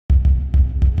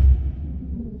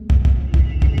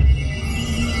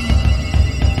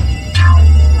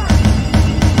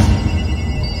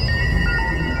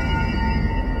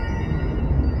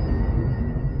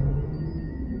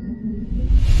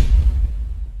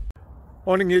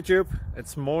Morning YouTube,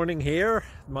 it's morning here.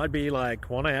 It might be like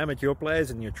 1 a.m. at your place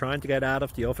and you're trying to get out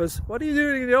of the office. What are you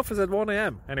doing in the office at 1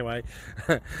 a.m? Anyway,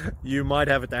 you might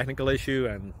have a technical issue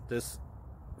and this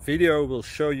video will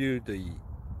show you the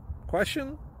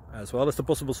question as well as the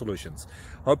possible solutions.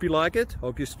 Hope you like it,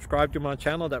 hope you subscribe to my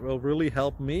channel. That will really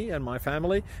help me and my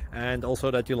family, and also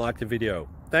that you like the video.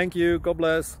 Thank you, God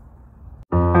bless.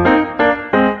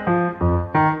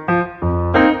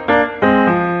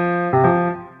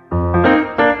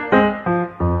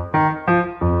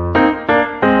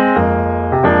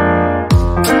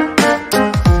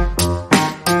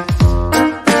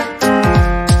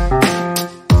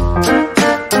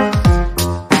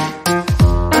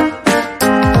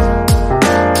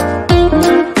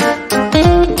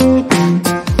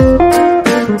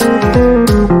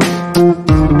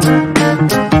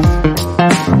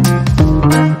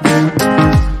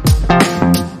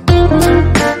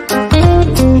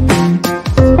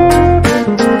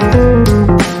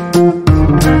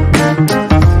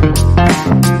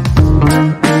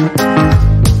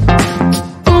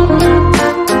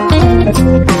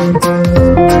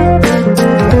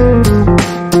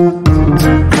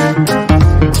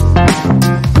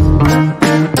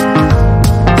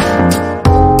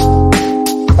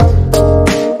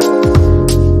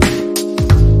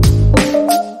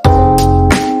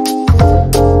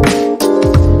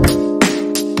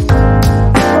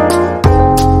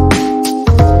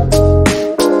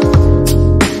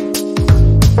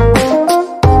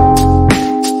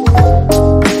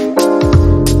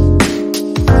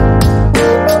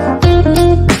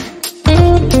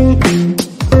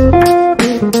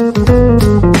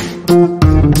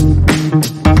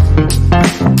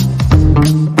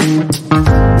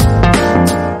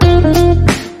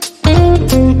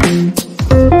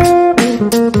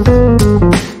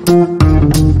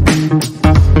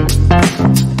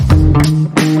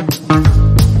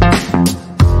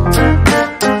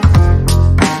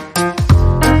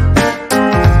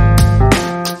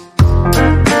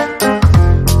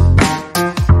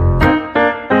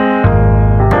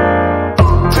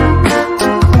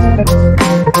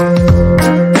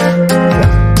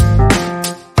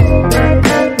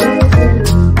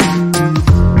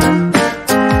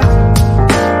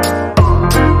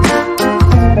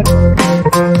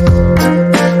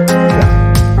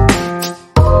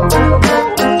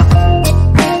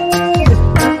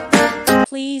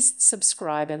 Please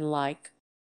subscribe and like.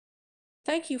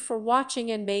 Thank you for watching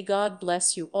and may God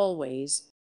bless you always.